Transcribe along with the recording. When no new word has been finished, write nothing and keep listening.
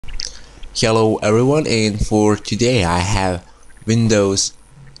Hello everyone, and for today I have Windows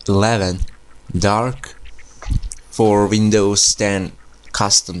 11 Dark for Windows 10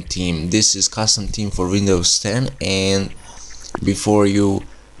 custom theme. This is custom theme for Windows 10, and before you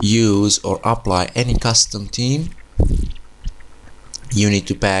use or apply any custom theme, you need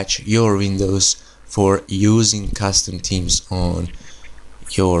to patch your Windows for using custom themes on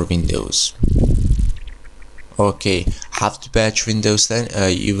your Windows. Okay, how to patch Windows 10?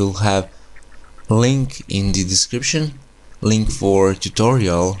 You will have link in the description, link for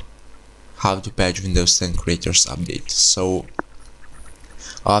tutorial how to patch Windows 10 Creators Update. So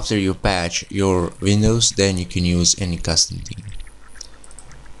after you patch your Windows, then you can use any custom theme.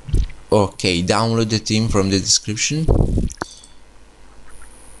 Okay, download the theme from the description.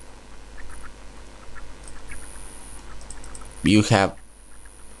 You have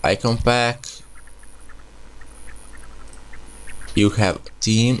icon pack, you have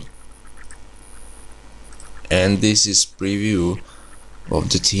theme, and this is preview of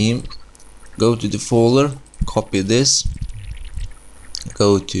the theme. Go to the folder, copy this,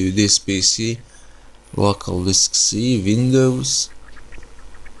 go to this PC, local disk C, Windows,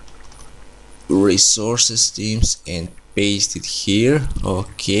 resources, themes, and paste it here.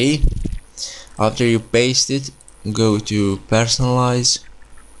 Okay, after you paste it, go to personalize,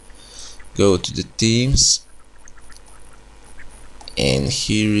 go to the themes, and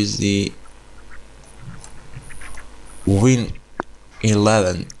here is the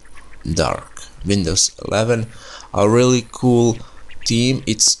Win11 Dark, Windows 11, a really cool theme.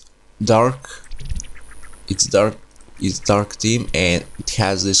 It's dark theme, and it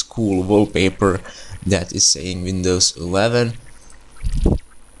has this cool wallpaper that is saying Windows 11,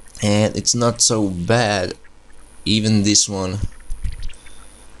 and it's not so bad. Even this one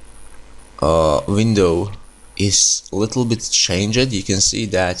window is a little bit changed. You can see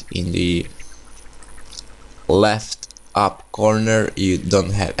that in the left up corner you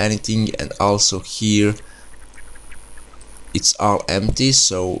don't have anything, and also here it's all empty,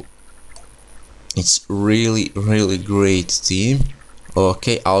 so it's really great theme.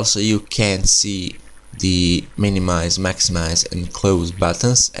 Okay, also you can see the minimize, maximize, and close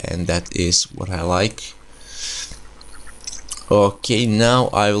buttons, and that is what I like. Okay, now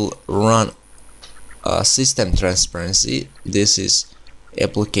I will run system transparency. This is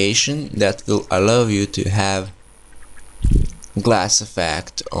application that will allow you to have glass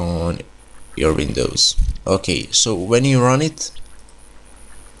effect on your Windows. Okay, so when you run it,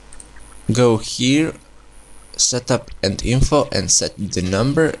 go here, setup and info, and set the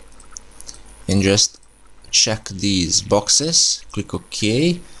number, and just check these boxes, click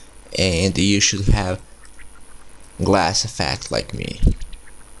OK, and you should have glass effect like me.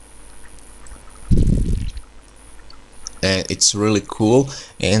 And it's really cool.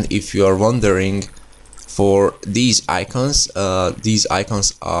 And if you are wondering for these icons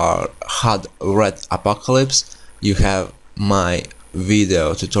are HUD Red Apocalypse, you have my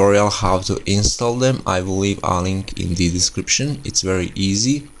video tutorial how to install them. I will leave a link in the description. It's very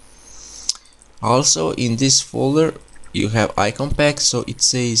easy. Also in this folder you have icon pack, so it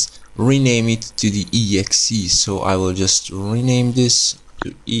says rename it to the exe, so I will just rename this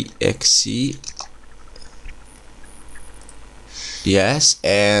to exe. Yes,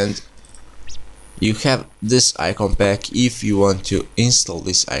 and you have this icon pack if you want to install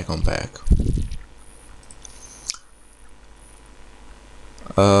this icon pack.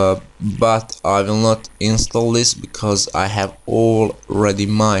 But I will not install this because I have already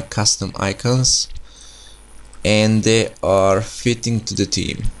my custom icons and they are fitting to the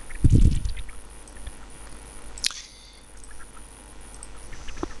theme.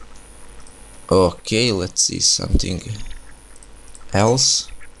 Okay, let's see something else.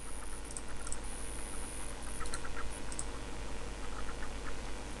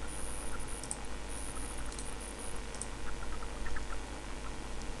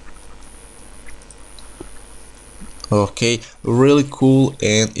 Okay, really cool,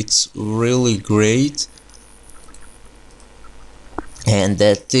 and it's really great. And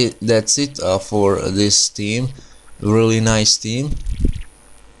that's it for this theme. Really nice theme,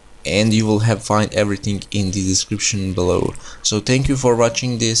 and you will find everything in the description below. So thank you for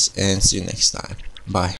watching this, and see you next time. Bye.